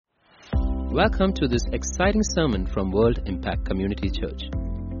Welcome to this exciting sermon from World Impact Community Church.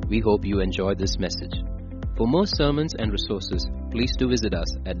 We hope you enjoy this message. For more sermons and resources, please do visit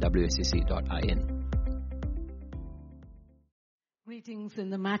us at wscc.in. Greetings in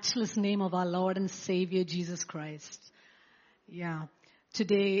the matchless name of our Lord and Savior, Jesus Christ.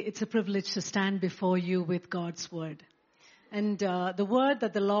 Today it's a privilege to stand before you with God's Word. And the word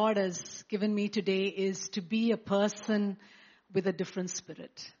that the Lord has given me today is to be a person with a different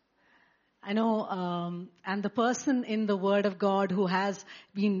spirit. I know, and the person in the Word of God who has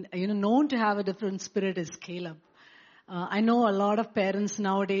been, known to have a different spirit is Caleb. I know a lot of parents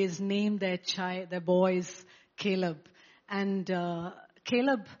nowadays name their boys Caleb. And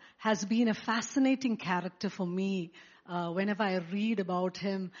Caleb has been a fascinating character for me. Whenever I read about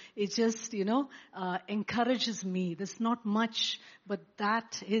him, it just, encourages me. There's not much, but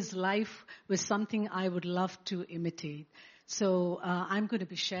that his life was something I would love to imitate. So I'm going to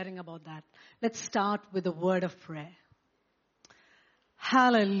be sharing about that. Let's start with a word of prayer.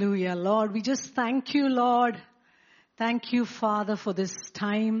 Hallelujah, Lord. We just thank you, Lord. Thank you, Father, for this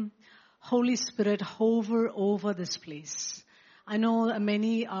time. Holy Spirit, hover over this place. I know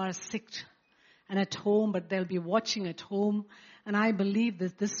many are sick and at home, but they'll be watching at home. And I believe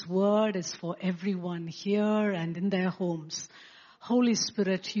that this word is for everyone here and in their homes. Holy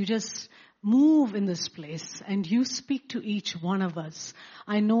Spirit, you just move in this place and you speak to each one of us.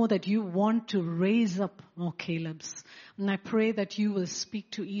 I know that you want to raise up more Calebs. And I pray that you will speak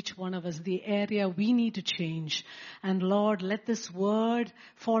to each one of us, the area we need to change. And Lord, let this word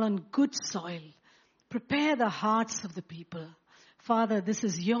fall on good soil. Prepare the hearts of the people. Father, this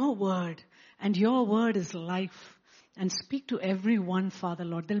is your word and your word is life. And speak to everyone, Father,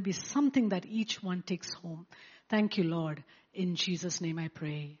 Lord. There'll be something that each one takes home. Thank you, Lord. In Jesus' name I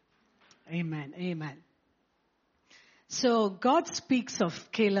pray. Amen. Amen. So God speaks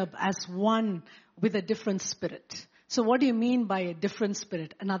of Caleb as one with a different spirit. So what do you mean by a different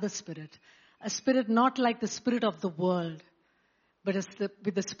spirit? Another spirit. A spirit not like the spirit of the world, but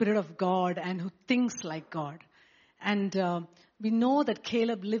with the spirit of God and who thinks like God. And we know that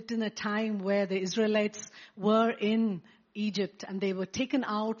Caleb lived in a time where the Israelites were in Egypt and they were taken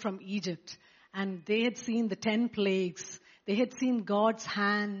out from Egypt. And they had seen the 10 plagues. They had seen God's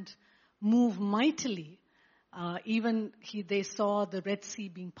hand move mightily. They saw the Red Sea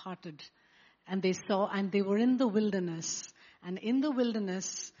being parted. And they were in the wilderness. And in the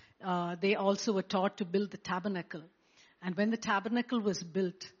wilderness, they also were taught to build the tabernacle. And when the tabernacle was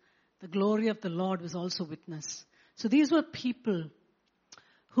built, the glory of the Lord was also witnessed. So these were people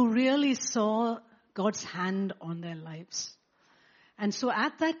who really saw God's hand on their lives. And so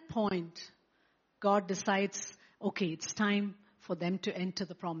at that point, God decides, okay, it's time for them to enter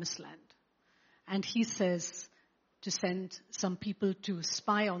the promised land. And he says to send some people to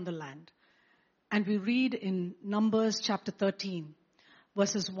spy on the land. And we read in Numbers chapter 13,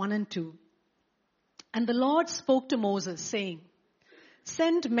 verses 1 and 2. And the Lord spoke to Moses, saying,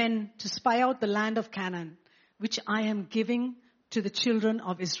 send men to spy out the land of Canaan, which I am giving to the children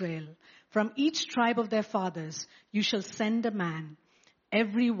of Israel. From each tribe of their fathers, you shall send a man,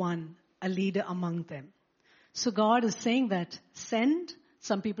 every one a leader among them. So God is saying that send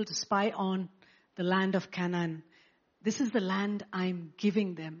some people to spy on the land of Canaan. This is the land I'm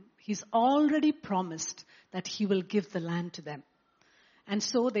giving them. He's already promised that he will give the land to them. And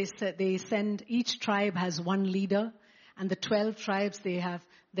so they send, each tribe has one leader, and the 12 tribes, they have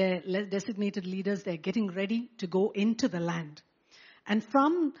their designated leaders. They're getting ready to go into the land. And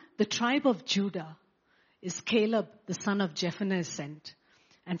from the tribe of Judah is Caleb, the son of Jephunneh, is sent.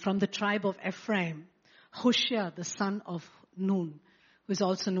 And from the tribe of Ephraim, Hoshea, the son of Nun, who is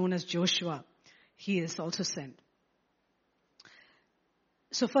also known as Joshua, he is also sent.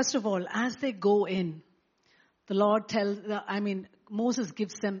 So first of all, as they go in, the Lord Moses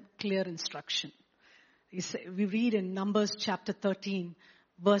gives them clear instruction. We read in Numbers chapter 13,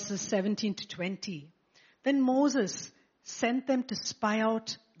 verses 17 to 20. Then Moses sent them to spy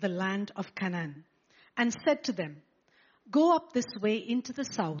out the land of Canaan and said to them, go up this way into the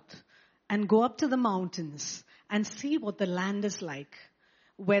south and go up to the mountains and see what the land is like,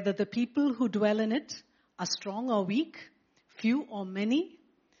 whether the people who dwell in it are strong or weak, few or many,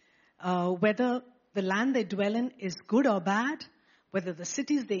 whether the land they dwell in is good or bad, whether the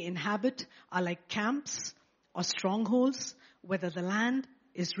cities they inhabit are like camps or strongholds, whether the land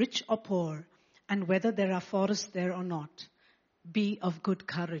is rich or poor, and whether there are forests there or not. Be of good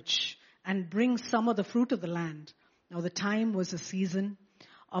courage and bring some of the fruit of the land. Now the time was a season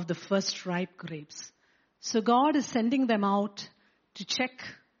of the first ripe grapes. So God is sending them out to check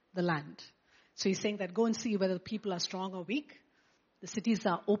the land. So he's saying that go and see whether the people are strong or weak, The cities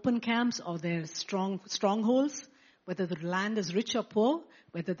are open camps or they're strongholds, whether the land is rich or poor,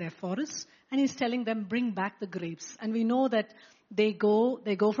 whether they're forests. And he's telling them, bring back the grapes. And we know that they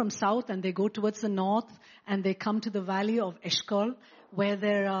go from south and they go towards the north and they come to the valley of Eshcol where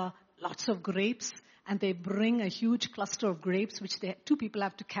there are lots of grapes, and they bring a huge cluster of grapes which two people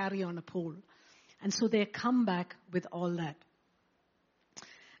have to carry on a pole. And so they come back with all that.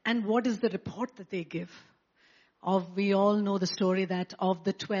 And what is the report that they give? We all know the story that of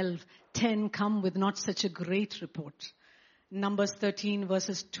the 12, 10 come with not such a great report. Numbers 13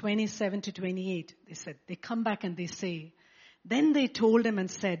 verses 27 to 28, they come back and they say, then they told him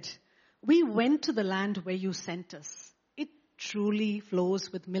and said, we went to the land where you sent us. It truly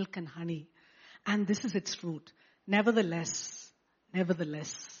flows with milk and honey, and this is its fruit. Nevertheless,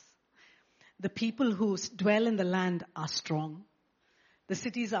 the people who dwell in the land are strong. The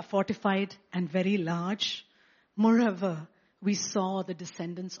cities are fortified and very large. Moreover, we saw the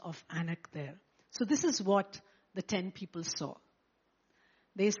descendants of Anak there. So this is what the 10 people saw.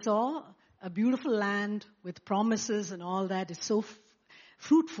 They saw a beautiful land with promises and all that is so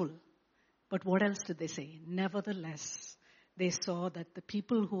fruitful. But what else did they say? Nevertheless, they saw that the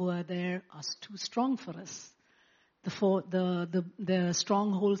people who are there are too strong for us. The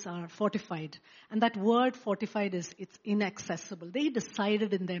strongholds are fortified. And that word fortified it's inaccessible. They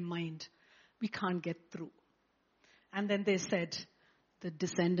decided in their mind, we can't get through. And then they said, the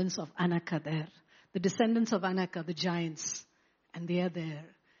descendants of Anak are there. The descendants of Anak are the giants. And they are there.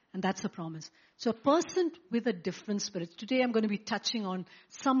 And that's a promise. So a person with a different spirit. Today I'm going to be touching on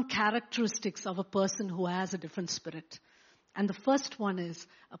some characteristics of a person who has a different spirit. And the first one is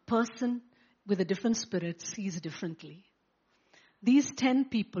a person with a different spirit sees differently. These 10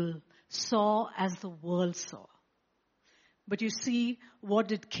 people saw as the world saw. But you see, what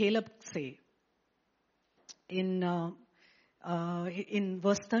did Caleb say? In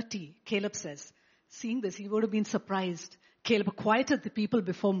verse 30, Caleb says, seeing this, he would have been surprised. Caleb quieted the people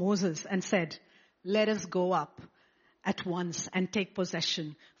before Moses and said, let us go up at once and take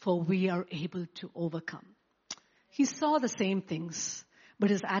possession, for we are able to overcome. He saw the same things, but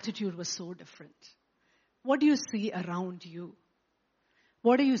his attitude was so different. What do you see around you?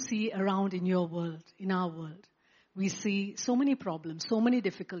 What do you see around in your world, in our world? We see so many problems, so many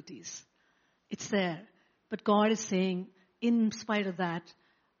difficulties. It's there. But God is saying, in spite of that,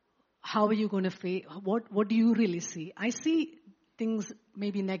 how are you going to face? What do you really see? I see things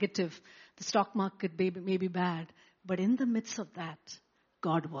maybe negative. The stock market may be bad. But in the midst of that,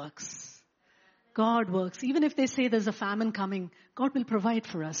 God works. God works. Even if they say there's a famine coming, God will provide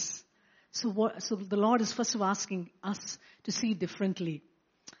for us. So the Lord is first of all asking us to see differently.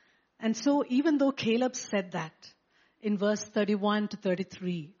 And so even though Caleb said that, in verse 31 to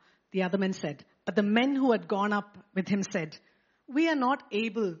 33, the other men said, but the men who had gone up with him said, we are not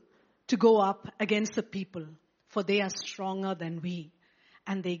able to go up against the people, for they are stronger than we.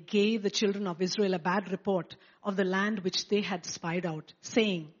 And they gave the children of Israel a bad report of the land which they had spied out,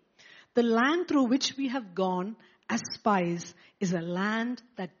 saying, the land through which we have gone as spies is a land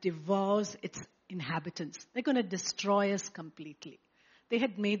that devours its inhabitants. They're going to destroy us completely. They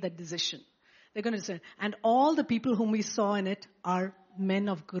had made that decision. They're going to say, and all the people whom we saw in it are men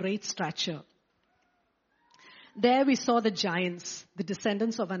of great stature. There we saw the giants, the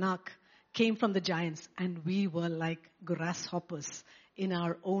descendants of Anak came from the giants, and we were like grasshoppers in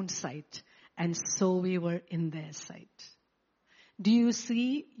our own sight, and so we were in their sight. Do you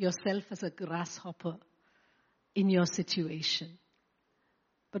see yourself as a grasshopper in your situation?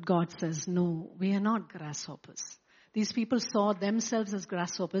 But God says, no, we are not grasshoppers. These people saw themselves as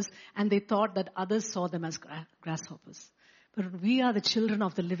grasshoppers, and they thought that others saw them as grasshoppers. But we are the children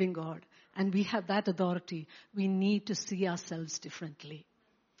of the living God, and we have that authority. We need to see ourselves differently.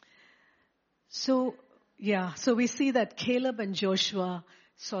 So we see that Caleb and Joshua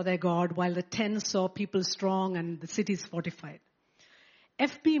saw their God, while the 10 saw people strong and the cities fortified.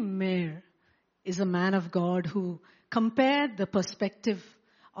 F.B. Meir is a man of God who compared the perspective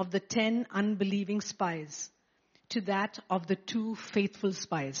of the 10 unbelieving spies to that of the 2 faithful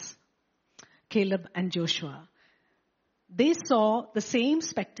spies, Caleb and Joshua. They saw the same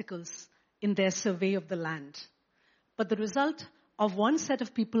spectacles in their survey of the land. But the result of one set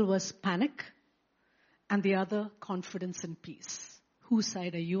of people was panic and the other confidence and peace. Whose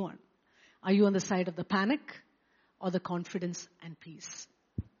side are you on? Are you on the side of the panic or the confidence and peace?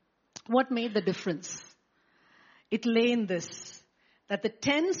 What made the difference? It lay in this, that the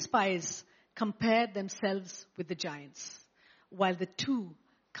 10 spies compared themselves with the giants, while the 2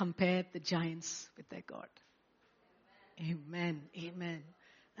 compared the giants with their God. Amen. Amen.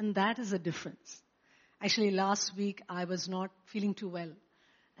 And that is a difference. Actually, last week I was not feeling too well.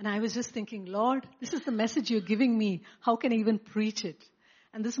 And I was just thinking, Lord, this is the message you're giving me. How can I even preach it?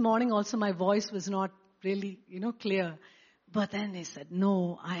 And this morning also my voice was not really, clear. But then he said,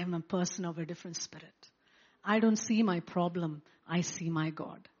 no, I am a person of a different spirit. I don't see my problem. I see my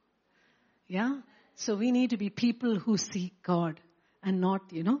God. Yeah? So we need to be people who seek God and not,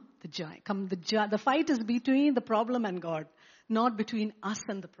 the giant. The fight is between the problem and God, not between us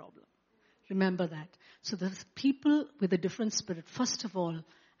and the problem. Remember that. So there's people with a different spirit. First of all,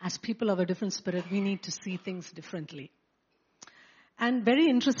 as people of a different spirit, we need to see things differently. And very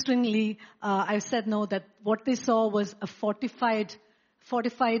interestingly, I said no, that what they saw was a fortified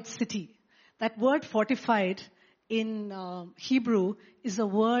city. That word fortified in Hebrew is a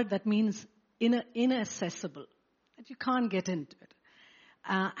word that means inaccessible, that you can't get into it.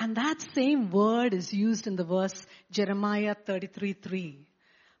 And that same word is used in the verse Jeremiah 33:3.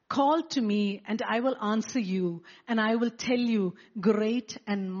 Call to me and I will answer you and I will tell you great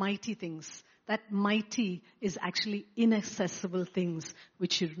and mighty things. That mighty is actually inaccessible things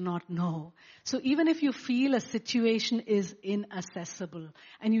which you do not know. So even if you feel a situation is inaccessible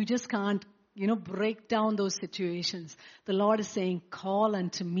and you just can't, break down those situations, the Lord is saying, call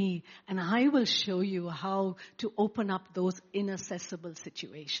unto me and I will show you how to open up those inaccessible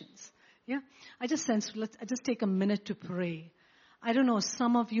situations. Yeah. I just take a minute to pray. I don't know,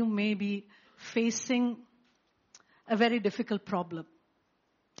 some of you may be facing a very difficult problem.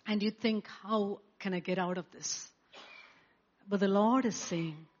 And you think, how can I get out of this? But the Lord is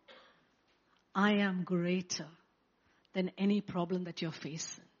saying, I am greater than any problem that you're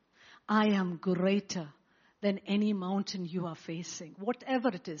facing. I am greater than any mountain you are facing. Whatever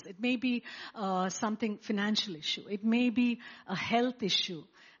it is. It may be something financial issue. It may be a health issue.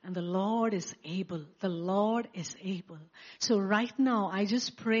 And the Lord is able. The Lord is able. So right now, I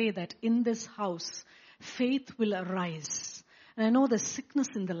just pray that in this house, faith will arise. And I know there's sickness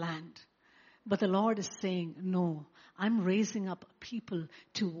in the land. But the Lord is saying, no, I'm raising up people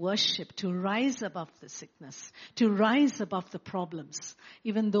to worship, to rise above the sickness, to rise above the problems.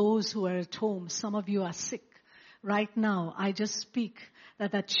 Even those who are at home, some of you are sick. Right now, I just speak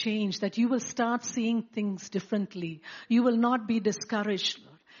that change, that you will start seeing things differently. You will not be discouraged,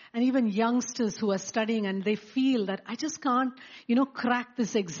 Lord. And even youngsters who are studying and they feel that I just can't, crack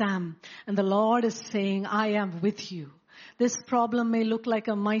this exam. And the Lord is saying, I am with you. This problem may look like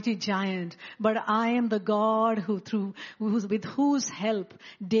a mighty giant, but I am the God with whose help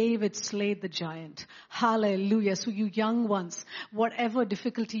David slayed the giant. Hallelujah. So you young ones, whatever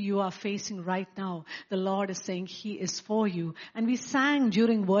difficulty you are facing right now, the Lord is saying He is for you. And we sang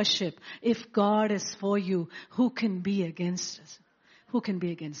during worship, if God is for you, who can be against us? Who can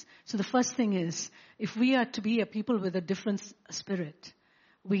be against? So the first thing is, if we are to be a people with a different spirit,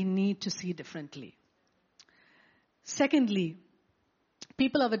 we need to see differently. Secondly,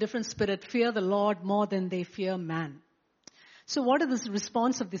 people of a different spirit fear the Lord more than they fear man. So what is the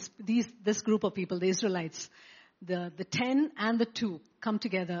response of this group of people, the Israelites? The 10 and the 2 come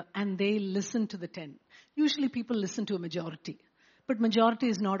together and they listen to the 10. Usually people listen to a majority, but majority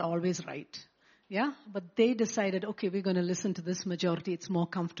is not always right. Yeah, but they decided, okay, we're going to listen to this majority. It's more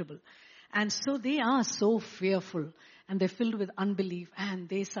comfortable. And so they are so fearful and they're filled with unbelief. And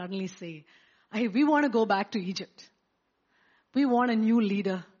they suddenly say, hey, we want to go back to Egypt. We want a new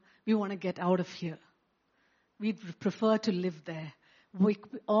leader. We want to get out of here. We'd prefer to live there. We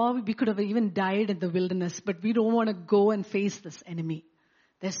could have even died in the wilderness, but we don't want to go and face this enemy.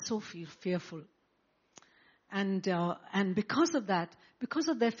 They're so fearful. And because of that, because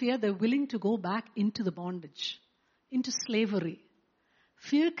of their fear, they're willing to go back into the bondage, into slavery.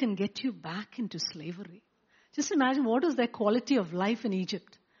 Fear can get you back into slavery. Just imagine what was their quality of life in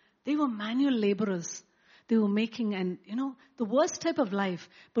Egypt. They were manual laborers. They were making the worst type of life.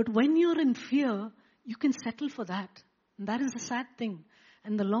 But when you're in fear, you can settle for that. And that is a sad thing.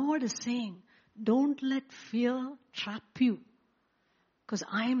 And the Lord is saying, don't let fear trap you. Because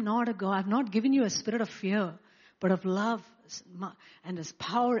I am not a God. I've not given you a spirit of fear, but of love and His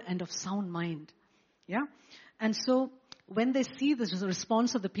power and of sound mind. Yeah? And so when they see this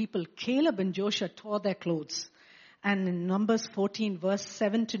response of the people, Caleb and Joshua tore their clothes. And in Numbers 14, verse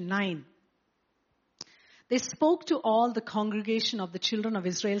 7 to 9, they spoke to all the congregation of the children of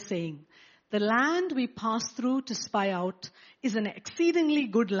Israel, saying, the land we passed through to spy out is an exceedingly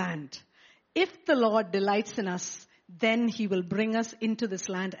good land. If the Lord delights in us, then He will bring us into this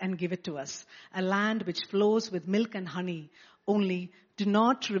land and give it to us, a land which flows with milk and honey. Only do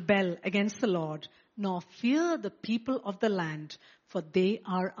not rebel against the Lord, nor fear the people of the land, for they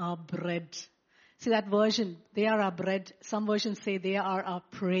are our bread. See that version, they are our bread. Some versions say they are our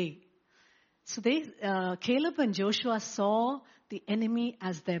prey. So Caleb and Joshua saw the enemy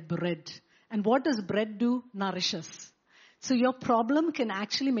as their bread. And what does bread do? Nourish us. So your problem can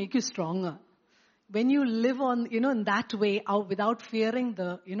actually make you stronger. When you live on, in that way, out without fearing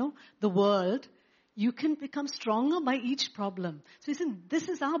the world, you can become stronger by each problem. So he said, this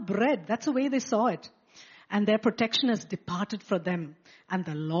is our bread. That's the way they saw it. And their protection has departed from them. And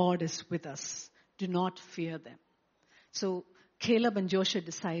the Lord is with us. Do not fear them. So Caleb and Joshua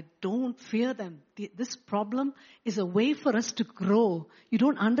decide, don't fear them. This problem is a way for us to grow. You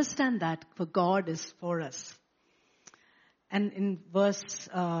don't understand that, for God is for us. And in verse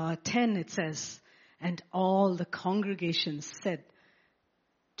 10 it says, and all the congregation said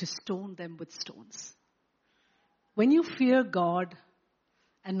to stone them with stones. When you fear God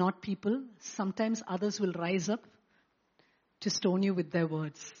and not people, sometimes others will rise up to stone you with their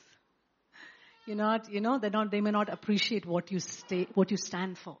words. They may not appreciate what you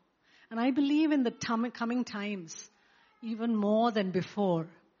stand for. And I believe in the coming times, even more than before,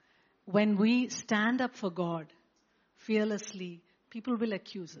 when we stand up for God fearlessly, people will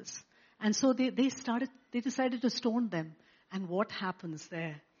accuse us. And so they decided to stone them. And what happens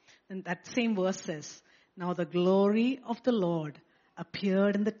there? And that same verse says, now the glory of the Lord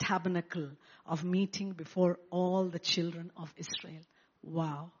appeared in the tabernacle of meeting before all the children of Israel.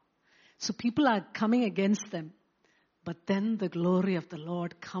 Wow. So people are coming against them. But then the glory of the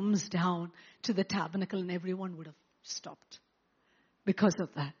Lord comes down to the tabernacle and everyone would have stopped because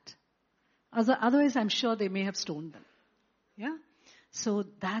of that. Otherwise, I'm sure they may have stoned them. Yeah? So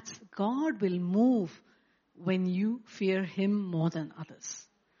God will move when you fear Him more than others.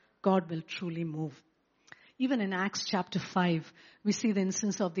 God will truly move. Even in Acts chapter 5, we see the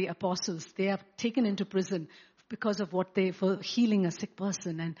instance of the apostles. They are taken into prison because of for healing a sick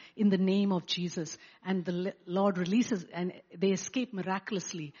person and in the name of Jesus. And the Lord releases and they escape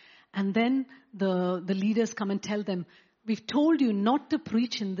miraculously. And then the leaders come and tell them, we've told you not to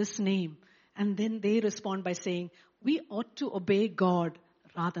preach in this name. And then they respond by saying, we ought to obey God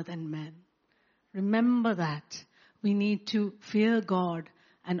rather than man. Remember that. We need to fear God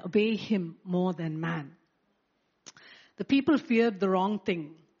and obey Him more than man. The people feared the wrong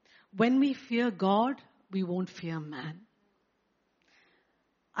thing. When we fear God, we won't fear man.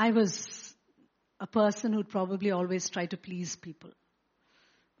 I was a person who'd probably always try to please people.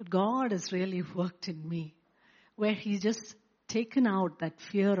 But God has really worked in me, where He's just taken out that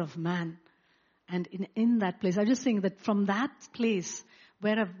fear of man. And in that place, I'm just saying that from that place,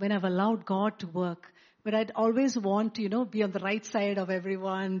 when I've allowed God to work, where I'd always want to, be on the right side of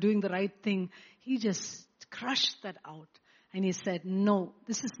everyone, doing the right thing, He just crushed that out. And He said, no,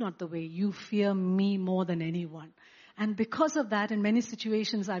 this is not the way. You fear me more than anyone. And because of that, in many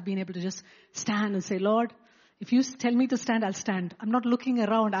situations, I've been able to just stand and say, Lord, if you tell me to stand, I'll stand. I'm not looking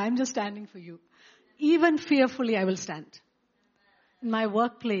around. I'm just standing for you. Even fearfully, I will stand. In my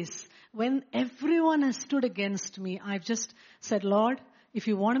workplace, when everyone has stood against me, I've just said, Lord, if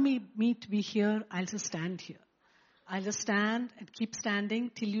you want me to be here, I'll just stand here. I'll just stand and keep standing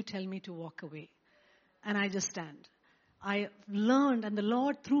till you tell me to walk away. And I just stand. I learned, and the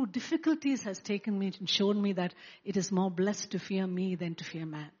Lord through difficulties has taken me and shown me that it is more blessed to fear me than to fear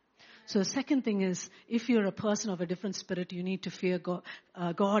man. So the second thing is, if you're a person of a different spirit, you need to fear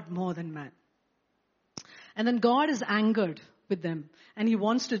God more than man. And then God is angered with them, and He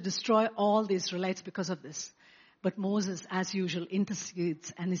wants to destroy all the Israelites because of this. But Moses, as usual,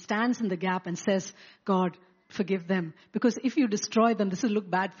 intercedes, and he stands in the gap and says, God, forgive them. Because if you destroy them, this will look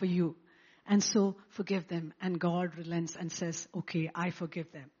bad for you. And so forgive them. And God relents and says, okay, I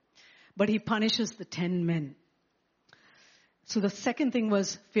forgive them. But He punishes the 10 men. So the second thing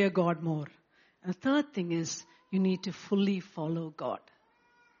was fear God more. And the third thing is you need to fully follow God.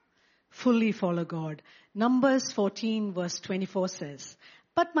 Fully follow God. Numbers 14 verse 24 says,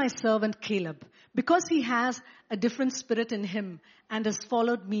 but my servant Caleb, because he has a different spirit in him and has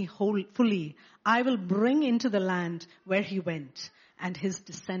followed me fully, I will bring into the land where he went, and his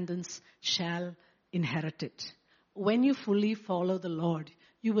descendants shall inherit it. When you fully follow the Lord,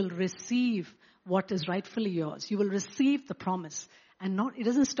 you will receive what is rightfully yours. You will receive the promise. And it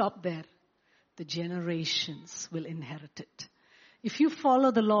doesn't stop there. The generations will inherit it. If you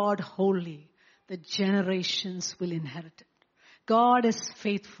follow the Lord wholly, the generations will inherit it. God is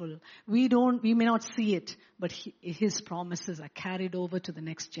faithful. We may not see it, but His promises are carried over to the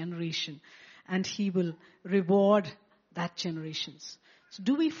next generation, and He will reward that generations. So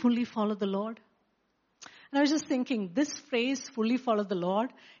do we fully follow the Lord? And I was just thinking, this phrase, fully follow the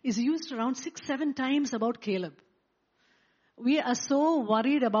Lord, is used around 6-7 times about Caleb. We are so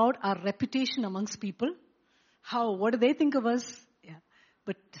worried about our reputation amongst people. What do they think of us? Yeah.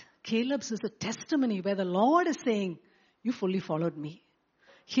 But Caleb's is a testimony where the Lord is saying, you fully followed me.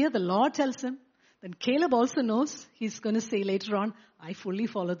 Here the Lord tells him. Then Caleb also knows, he's going to say later on, I fully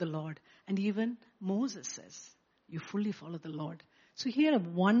follow the Lord. And even Moses says, you fully follow the Lord. So here a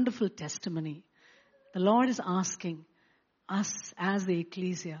wonderful testimony. The Lord is asking us as the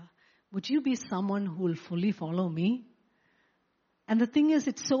ecclesia, would you be someone who will fully follow me? And the thing is,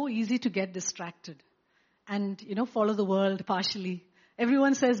 it's so easy to get distracted and, follow the world partially.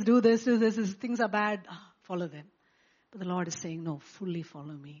 Everyone says, do this, things are bad, follow them. But the Lord is saying, no, fully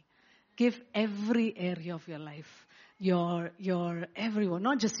follow me. Give every area of your life, your everyone,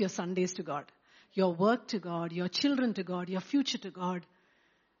 not just your Sundays to God, your work to God, your children to God, your future to God,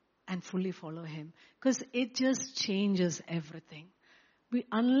 and fully follow Him. Because it just changes everything.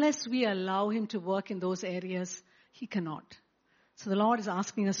 Unless we allow Him to work in those areas, He cannot. So the Lord is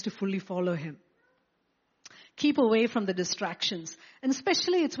asking us to fully follow Him. Keep away from the distractions. And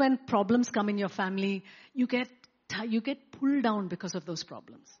especially it's when problems come in your family, you get pulled down because of those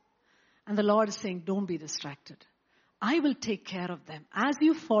problems. And the Lord is saying, don't be distracted. I will take care of them. As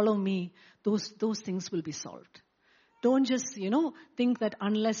you follow me, those things will be solved. Don't just, think that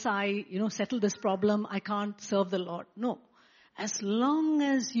unless I, settle this problem, I can't serve the Lord. No. As long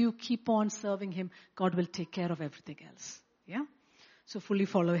as you keep on serving Him, God will take care of everything else. Yeah? So fully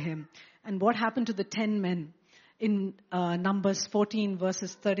follow Him. And what happened to the 10 men in Numbers 14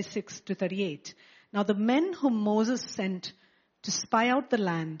 verses 36 to 38? Now the men whom Moses sent to spy out the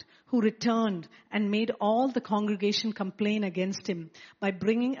land, who returned and made all the congregation complain against him by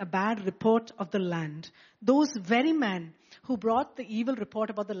bringing a bad report of the land. Those very men who brought the evil report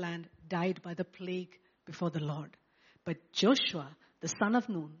about the land died by the plague before the Lord. But Joshua, the son of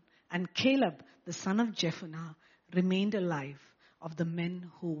Nun, and Caleb, the son of Jephunneh, remained alive of the men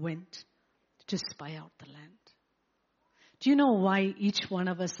who went to spy out the land. Do you know why each one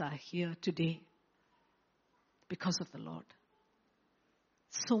of us are here today? Because of the Lord.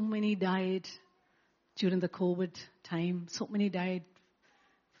 So many died during the COVID time. So many died.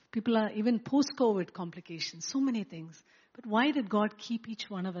 People are even post-COVID complications. So many things. But why did God keep each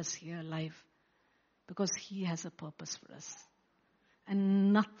one of us here alive? Because He has a purpose for us.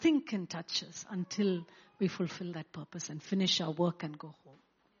 And nothing can touch us until we fulfill that purpose and finish our work and go home.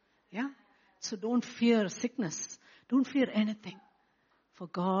 Yeah? So don't fear sickness. Don't fear anything. For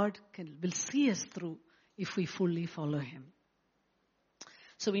God will see us through if we fully follow Him.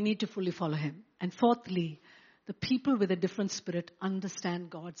 So we need to fully follow Him. And fourthly, the people with a different spirit understand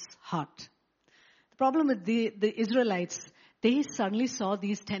God's heart. The problem with the Israelites, they suddenly saw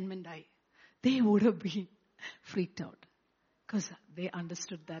these 10 men die. They would have been freaked out. Because they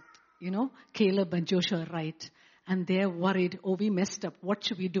understood that, Caleb and Joshua are right. And they're worried, we messed up. What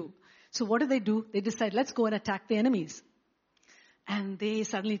should we do? So what do? They decide, let's go and attack the enemies. And they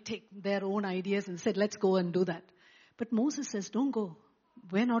suddenly take their own ideas and said, let's go and do that. But Moses says, don't go.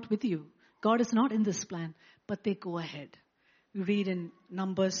 We're not with you. God is not in this plan. But they go ahead. We read in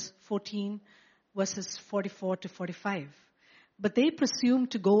Numbers 14 verses 44 to 45. But they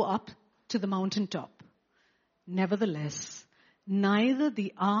presumed to go up to the mountaintop. Nevertheless, neither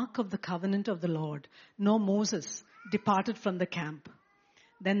the ark of the covenant of the Lord nor Moses departed from the camp.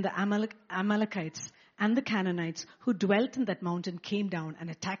 Then the Amalekites and the Canaanites who dwelt in that mountain came down and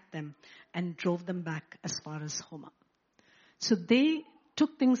attacked them and drove them back as far as Homa. So they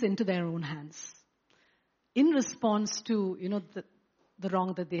took things into their own hands in response to, the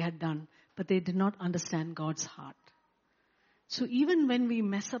wrong that they had done. But they did not understand God's heart. So even when we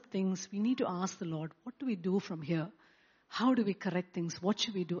mess up things, we need to ask the Lord, what do we do from here? How do we correct things? What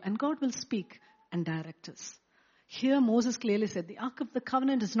should we do? And God will speak and direct us. Here Moses clearly said, the Ark of the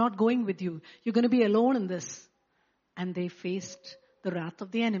Covenant is not going with you. You're going to be alone in this. And they faced the wrath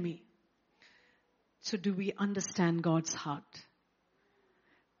of the enemy. So do we understand God's heart?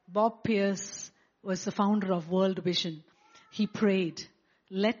 Bob Pierce was the founder of World Vision. He prayed,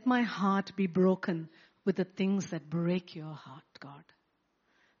 let my heart be broken with the things that break your heart, God.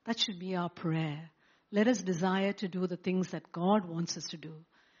 That should be our prayer. Let us desire to do the things that God wants us to do.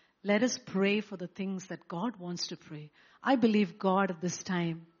 Let us pray for the things that God wants to pray. I believe God at this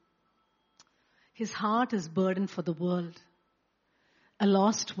time, His heart is burdened for the world, a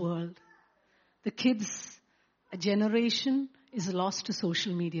lost world. The kids, a generation is lost to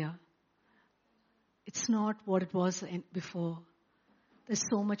social media. It's not what it was before. There's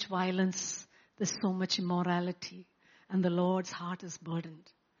so much violence. There's so much immorality. And the Lord's heart is burdened.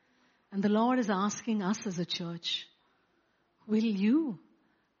 And the Lord is asking us as a church, will you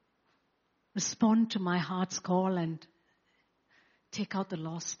respond to my heart's call and take out the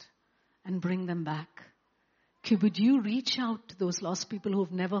lost and bring them back? Would you reach out to those lost people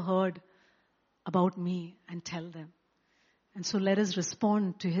who've never heard about me and tell them? And so let us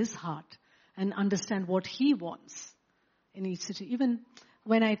respond to his heart and understand what he wants in each city. Even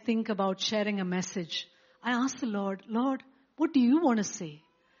when I think about sharing a message, I ask the Lord, what do you want to say?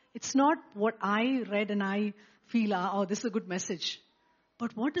 It's not what I read and I feel, oh, this is a good message.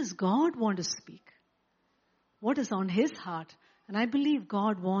 But what does God want to speak? What is on his heart? And I believe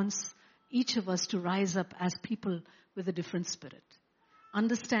God wants each of us to rise up as people with a different spirit,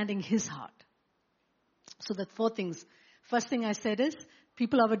 understanding his heart. So that 4 things. First thing I said is,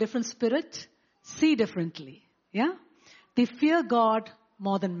 people have a different spirit, see differently. Yeah? They fear God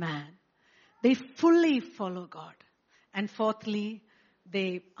more than man. They fully follow God. And fourthly,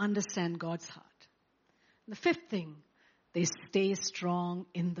 they understand God's heart. The 5th thing, they stay strong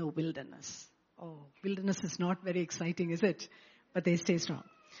in the wilderness. Oh, wilderness is not very exciting, is it? But they stay strong.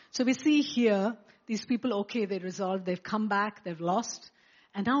 So we see here, these people, okay, they resolved, they've come back, they've lost.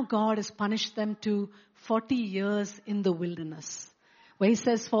 And now God has punished them to 40 years in the wilderness. Where he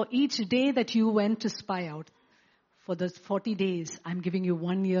says, for each day that you went to spy out, for the 40 days, I'm giving you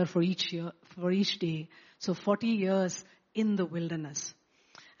 1 year for each day. So 40 years in the wilderness.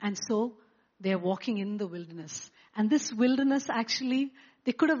 And so they're walking in the wilderness. And this wilderness actually,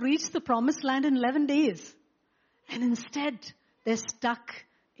 they could have reached the promised land in 11 days. And instead, they're stuck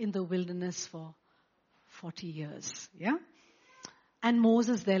in the wilderness for 40 years. Yeah? And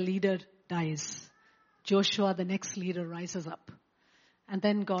Moses, their leader, dies. Joshua, the next leader, rises up. And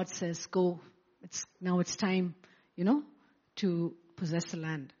then God says, go. Now it's time, to possess the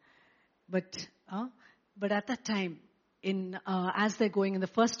land. But at that time, as they're going in the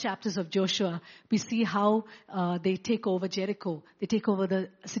first chapters of Joshua, we see how they take over Jericho. They take over the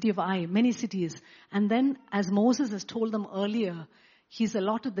city of Ai, many cities. And then, as Moses has told them earlier, he's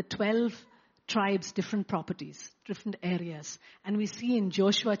allotted the 12 tribes different properties, different areas. And we see in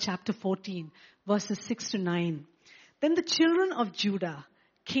Joshua chapter 14, verses 6 to 9. Then the children of Judah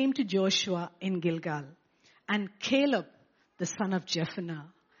came to Joshua in Gilgal. And Caleb, the son of Jephunneh,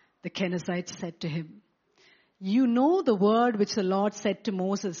 the Kenizzite, said to him, you know the word which the Lord said to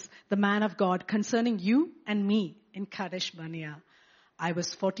Moses, the man of God, concerning you and me in Kadesh Barnea. I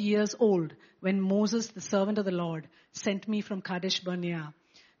was 40 years old when Moses, the servant of the Lord, sent me from Kadesh Barnea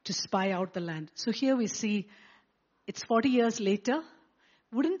to spy out the land. So here we see it's 40 years later.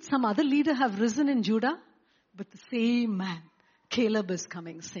 Wouldn't some other leader have risen in Judah? But the same man, Caleb, is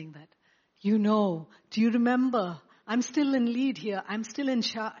coming saying that. Do you remember? I'm still in lead here. I'm still in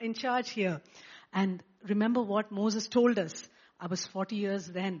charge here. And remember what Moses told us. I was 40 years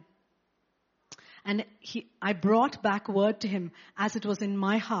then. And I brought back word to him as it was in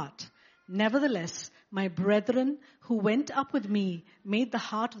my heart. Nevertheless, my brethren who went up with me made the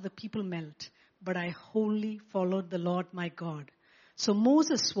heart of the people melt. But I wholly followed the Lord my God. So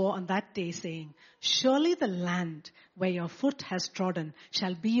Moses swore on that day, saying, surely the land where your foot has trodden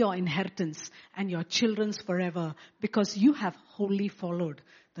shall be your inheritance and your children's forever, because you have wholly followed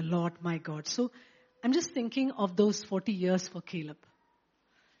the Lord my God. So I'm just thinking of those 40 years for Caleb.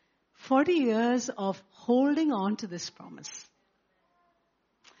 40 years of holding on to this promise.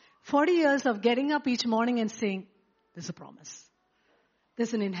 40 years of getting up each morning and saying, there's a promise.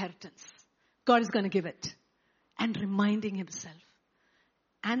 There's an inheritance. God is going to give it. And reminding himself.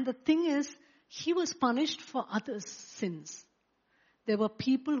 And the thing is, he was punished for others' sins. There were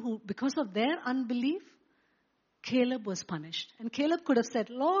people who, because of their unbelief, Caleb was punished. And Caleb could have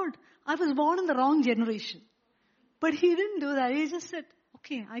said, Lord, I was born in the wrong generation. But he didn't do that. He just said,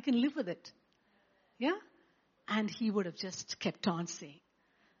 okay, I can live with it. Yeah? And he would have just kept on saying,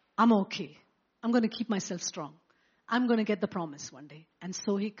 I'm okay. I'm going to keep myself strong. I'm going to get the promise one day. And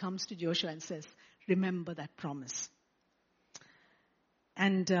so he comes to Joshua and says, remember that promise.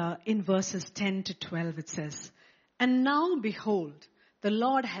 And in verses 10 to 12 it says, and now behold, the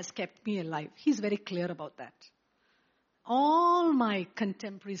Lord has kept me alive. He's very clear about that. All my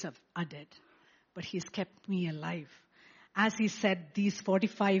contemporaries are dead, but he's kept me alive. As he said, these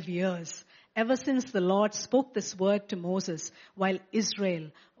 45 years, ever since the Lord spoke this word to Moses while Israel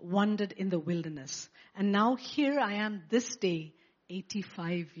wandered in the wilderness. And now here I am this day,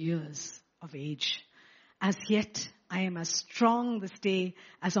 85 years of age. As yet, I am as strong this day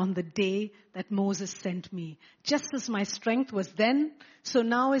as on the day that Moses sent me. Just as my strength was then, so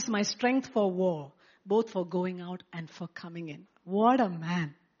now is my strength for war, both for going out and for coming in. What a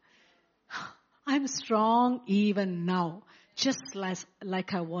man. I'm strong even now, just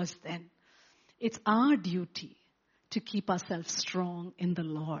like I was then. It's our duty to keep ourselves strong in the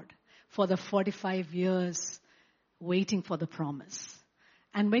Lord for the 45 years waiting for the promise.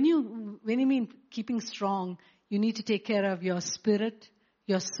 And when you mean keeping strong, You need to take care of your spirit,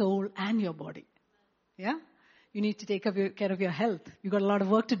 your soul, and your body. Yeah? You need to take care of your health. You've got a lot of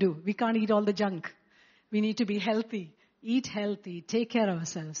work to do. We can't eat all the junk. We need to be healthy, eat healthy, take care of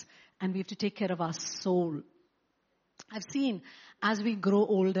ourselves. And we have to take care of our soul. I've seen as we grow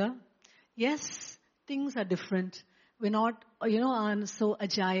older, yes, things are different. We're not, aren't so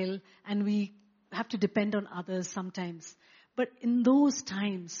agile, and we have to depend on others sometimes. But in those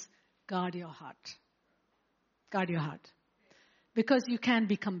times, guard your heart. Guard your heart. Because you can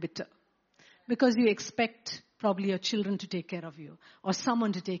become bitter. Because you expect probably your children to take care of you or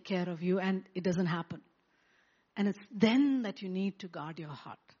someone to take care of you, and it doesn't happen. And it's then that you need to guard your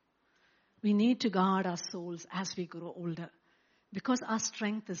heart. We need to guard our souls as we grow older because our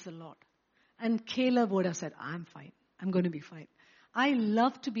strength is the Lord. And Caleb would have said, I'm fine. I'm going to be fine. I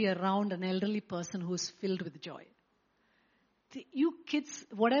love to be around an elderly person who is filled with joy. You kids,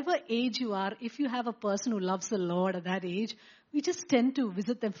 whatever age you are, if you have a person who loves the Lord at that age, we just tend to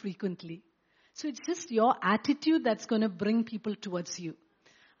visit them frequently. So it's just your attitude that's going to bring people towards you.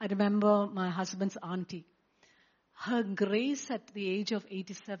 I remember my husband's auntie. Her grace at the age of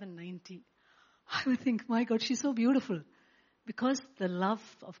 87, 90. I would think, my God, she's so beautiful. Because the love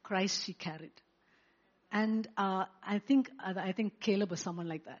of Christ she carried. And I think Caleb was someone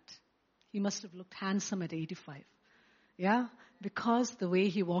like that. He must have looked handsome at 85. Yeah? Because the way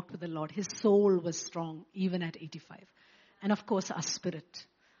he walked with the Lord, his soul was strong even at 85. And of course, our spirit.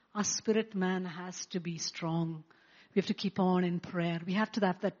 Our spirit man has to be strong. We have to keep on in prayer. We have to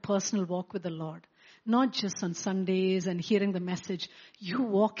have that personal walk with the Lord. Not just on Sundays and hearing the message. You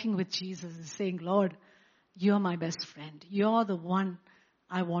walking with Jesus and saying, Lord, you're my best friend. You're the one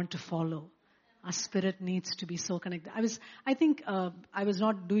I want to follow. Our spirit needs to be so connected. I was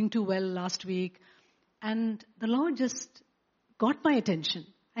not doing too well last week. And the Lord just got my attention.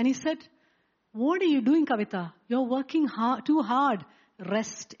 And He said, what are you doing, Kavitha? You're working too hard.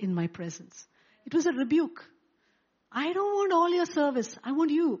 Rest in my presence. It was a rebuke. I don't want all your service. I want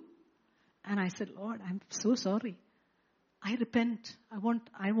you. And I said, Lord, I'm so sorry. I repent. I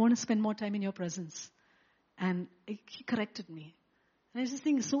want to spend more time in your presence. And He corrected me. And I just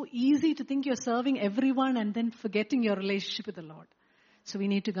think it's so easy to think you're serving everyone and then forgetting your relationship with the Lord. So we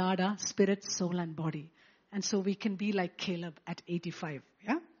need to guard our spirit, soul, and body. And so we can be like Caleb at 85.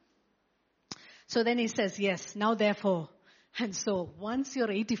 Yeah? So then he says, yes, now therefore. And so once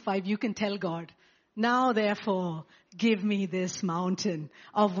you're 85, you can tell God, now therefore, give me this mountain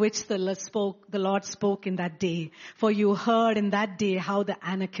of which the Lord spoke in that day. For you heard in that day how the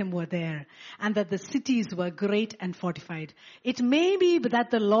Anakim were there, and that the cities were great and fortified. It may be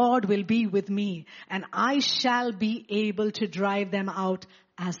that the Lord will be with me, and I shall be able to drive them out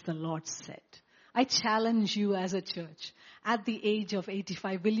as the Lord said. I challenge you as a church. At the age of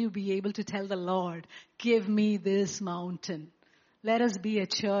 85, will you be able to tell the Lord, give me this mountain? Let us be a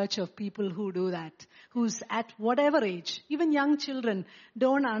church of people who do that, who's at whatever age, even young children,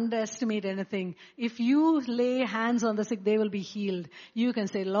 don't underestimate anything. If you lay hands on the sick, they will be healed. You can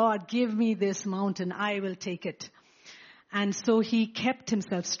say, Lord, give me this mountain, I will take it. And so he kept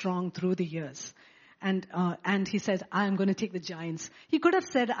himself strong through the years. And he said, I'm going to take the giants. He could have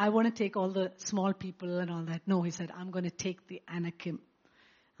said, I want to take all the small people and all that. No, he said, I'm going to take the Anakim.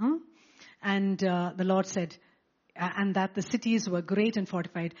 And the Lord said, and that the cities were great and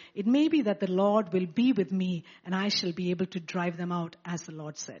fortified. It may be that the Lord will be with me and I shall be able to drive them out as the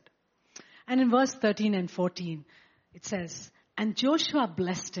Lord said. And in verse 13 and 14, it says, and Joshua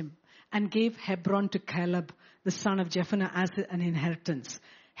blessed him and gave Hebron to Caleb, the son of Jephunneh, as an inheritance.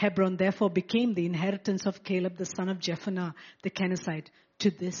 Hebron therefore became the inheritance of Caleb, the son of Jephunneh, the Kenizzite,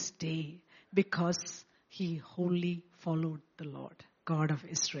 to this day, because he wholly followed the Lord, God of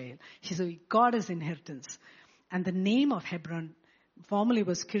Israel. So he got his inheritance. And the name of Hebron formerly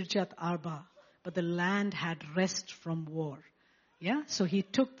was Kirjath Arba, but the land had rest from war. Yeah, so he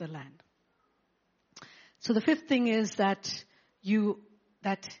took the land. So the fifth thing is that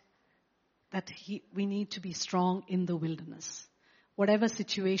we need to be strong in the wilderness. Whatever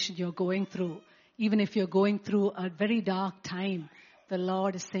situation you're going through, even if you're going through a very dark time, the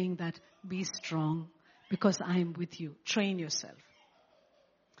Lord is saying that be strong because I am with you. Train yourself.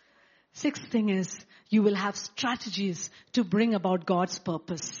 Sixth thing is you will have strategies to bring about God's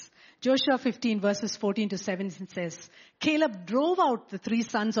purpose. Joshua 15 verses 14 to 17 says, Caleb drove out the three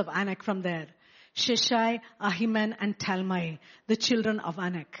sons of Anak from there, Sheshai, Ahiman, and Talmai, the children of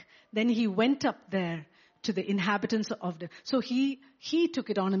Anak. Then he went up there to the inhabitants of so he took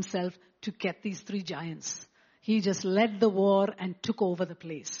it on himself to get these three giants. He just led the war and took over the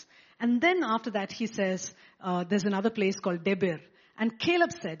place. And then after that he says, there's another place called Debir. And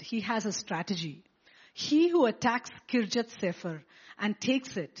Caleb said he has a strategy. He who attacks Kirjath Sefer and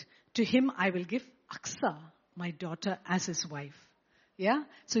takes it, to him I will give Aksa, my daughter, as his wife. Yeah?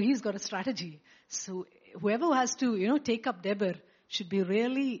 So he's got a strategy. So whoever has to, take up Deber should be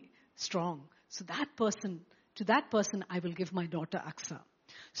really strong. So to that person I will give my daughter Aksa.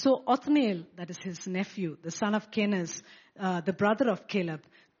 So Othniel, that is his nephew, the son of Kenaz, the brother of Caleb,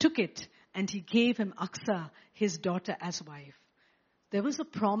 took it and he gave him Aksa, his daughter, as wife. There was a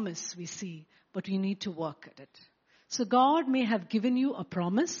promise, we see, but we need to work at it. So God may have given you a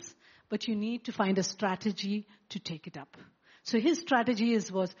promise, but you need to find a strategy to take it up. So his strategy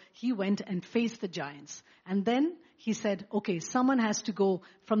was he went and faced the giants. And then he said, okay, someone has to go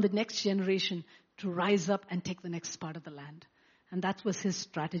from the next generation to rise up and take the next part of the land. And that was his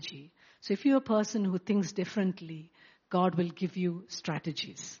strategy. So if you're a person who thinks differently, God will give you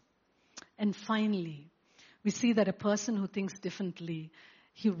strategies. And finally, we see that a person who thinks differently,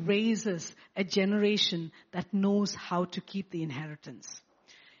 he raises a generation that knows how to keep the inheritance.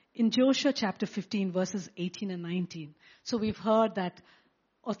 In Joshua chapter 15, verses 18 and 19. So we've heard that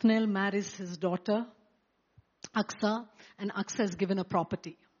Othniel marries his daughter, Aksa, and Aksa is given a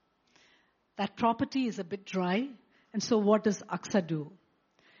property. That property is a bit dry. And so what does Aksa do?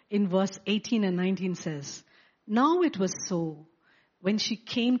 In verse 18 and 19 says, now it was so, when she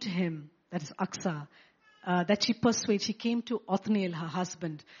came to him, that is Aksa, she came to Othniel, her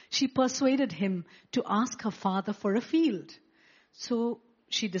husband. She persuaded him to ask her father for a field. So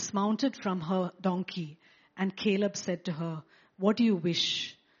she dismounted from her donkey, and Caleb said to her, what do you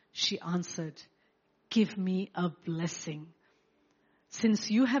wish? She answered, give me a blessing, since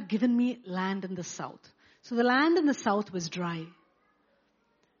you have given me land in the south. So the land in the south was dry.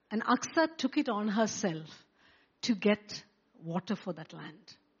 And Aksa took it on herself to get water for that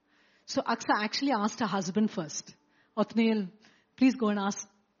land. So Aksa actually asked her husband first, Othniel, please go and ask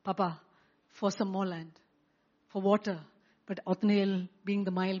Papa for some more land, for water. But Othniel, being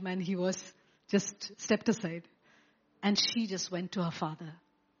the mild man he was, just stepped aside. And she just went to her father.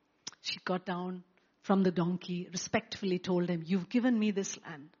 She got down from the donkey, respectfully told him, you've given me this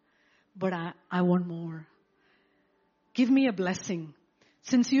land, but I want more. Give me a blessing.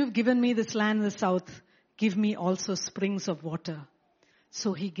 Since you've given me this land in the south, give me also springs of water.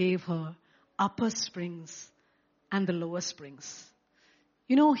 So he gave her upper springs and the lower springs.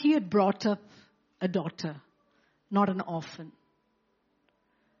 He had brought up a daughter, not an orphan.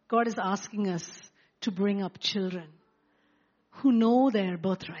 God is asking us to bring up children who know their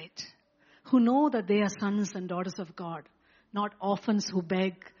birthright, who know that they are sons and daughters of God, not orphans who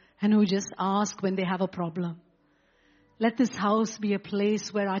beg and who just ask when they have a problem. Let this house be a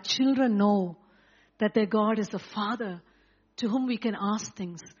place where our children know that their God is a father to whom we can ask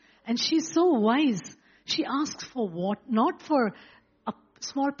things. And she's so wise. She asks for what? Not for a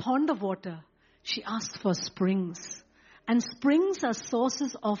small pond of water. She asks for springs. And springs are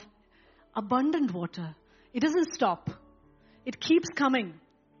sources of abundant water. It doesn't stop. It keeps coming.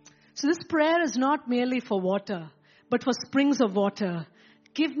 So this prayer is not merely for water, but for springs of water.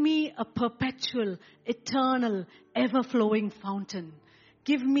 Give me a perpetual, eternal, ever-flowing fountain.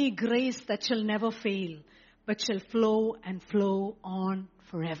 Give me grace that shall never fail, but shall flow and flow on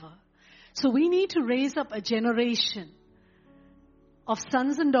forever. So we need to raise up a generation of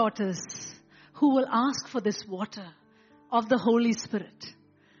sons and daughters who will ask for this water of the Holy Spirit.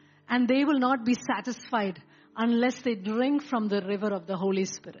 And they will not be satisfied unless they drink from the river of the Holy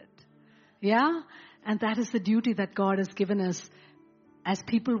Spirit. Yeah? And that is the duty that God has given us as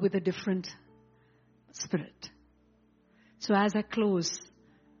people with a different spirit. So as I close,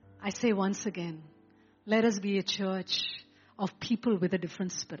 I say once again, let us be a church of people with a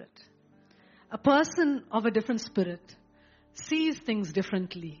different spirit. A person of a different spirit sees things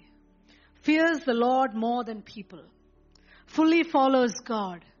differently, fears the Lord more than people, fully follows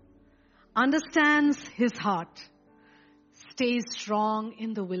God, understands His heart, stays strong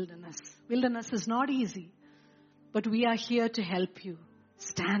in the wilderness. Wilderness is not easy, but we are here to help you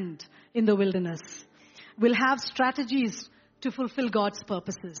stand in the wilderness. We'll have strategies to fulfill God's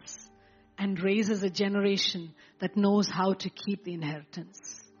purposes and raises a generation that knows how to keep the inheritance.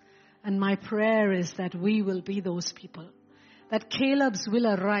 And my prayer is that we will be those people, that Caleb's will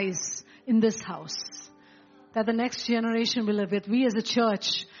arise in this house, that the next generation will have it. We as a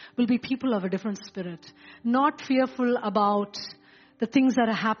church will be people of a different spirit, not fearful about the things that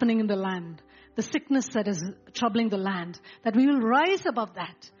are happening in the land, the sickness that is troubling the land, that we will rise above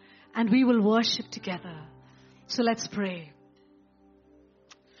that and we will worship together. So let's pray.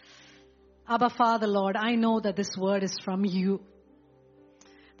 Abba, Father, Lord, I know that this word is from you,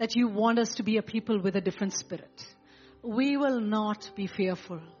 that you want us to be a people with a different spirit. We will not be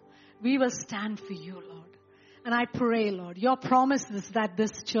fearful. we will stand for you, Lord. And I pray, Lord, your promise is that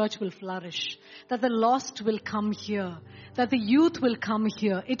this church will flourish, that the lost will come here, that the youth will come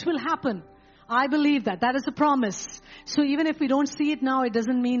here. It will happen. I believe that. That is a promise. So even if we don't see it now, it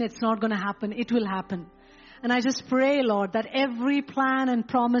doesn't mean it's not going to happen. It will happen. And I just pray, Lord, that every plan and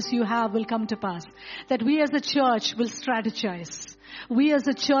promise you have will come to pass. That we as a church will strategize. We as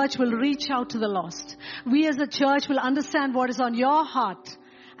a church will reach out to the lost. We as a church will understand what is on your heart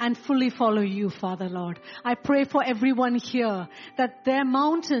and fully follow you, Father, Lord. I pray for everyone here that their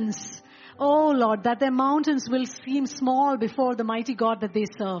mountains, oh Lord, that their mountains will seem small before the mighty God that they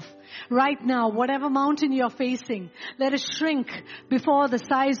serve. Right now, whatever mountain you're facing, let it shrink before the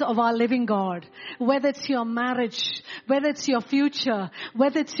size of our living God. Whether it's your marriage, whether it's your future,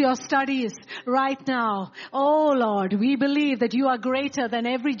 whether it's your studies, right now, oh Lord, we believe that you are greater than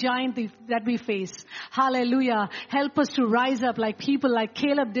every giant that we face. Hallelujah. Help us to rise up like people like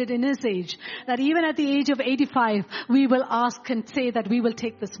Caleb did in his age, that even at the age of 85, we will ask and say that we will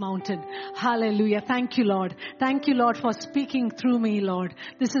take this mountain. Hallelujah. Thank you, Lord. Thank you, Lord, for speaking through me, Lord.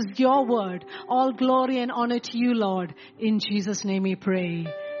 This is your word. All glory and honor to you, Lord. In Jesus' name we pray.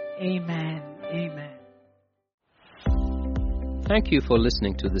 Amen. Amen. Thank you for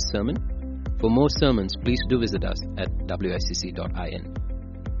listening to this sermon. For more sermons, please do visit us at wicc.in.